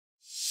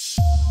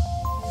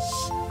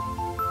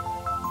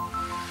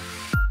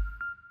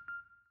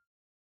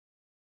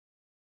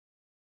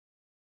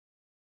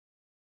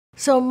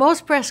So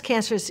most breast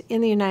cancers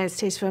in the United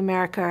States of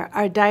America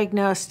are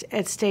diagnosed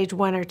at stage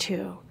 1 or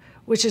 2,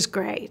 which is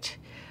great.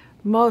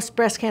 Most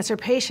breast cancer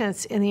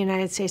patients in the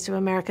United States of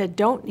America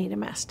don't need a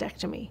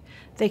mastectomy.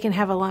 They can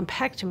have a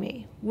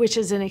lumpectomy, which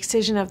is an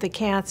excision of the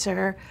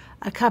cancer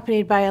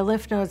accompanied by a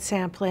lymph node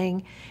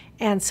sampling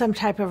and some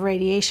type of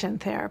radiation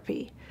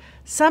therapy.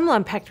 Some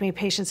lumpectomy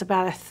patients,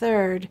 about a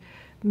third,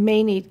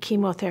 may need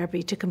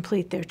chemotherapy to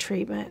complete their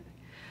treatment.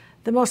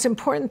 The most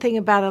important thing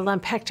about a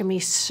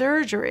lumpectomy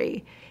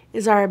surgery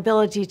is our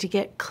ability to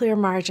get clear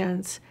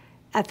margins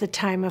at the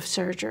time of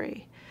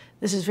surgery.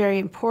 This is very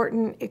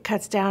important. It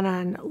cuts down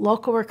on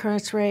local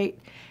recurrence rate,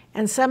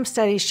 and some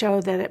studies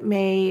show that it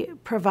may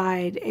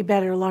provide a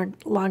better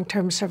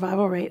long-term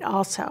survival rate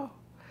also.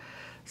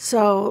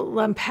 So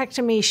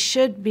lumpectomy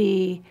should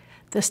be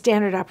the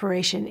standard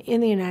operation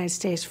in the United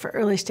States for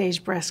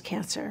early-stage breast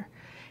cancer,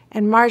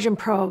 and margin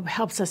probe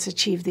helps us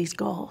achieve these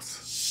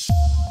goals.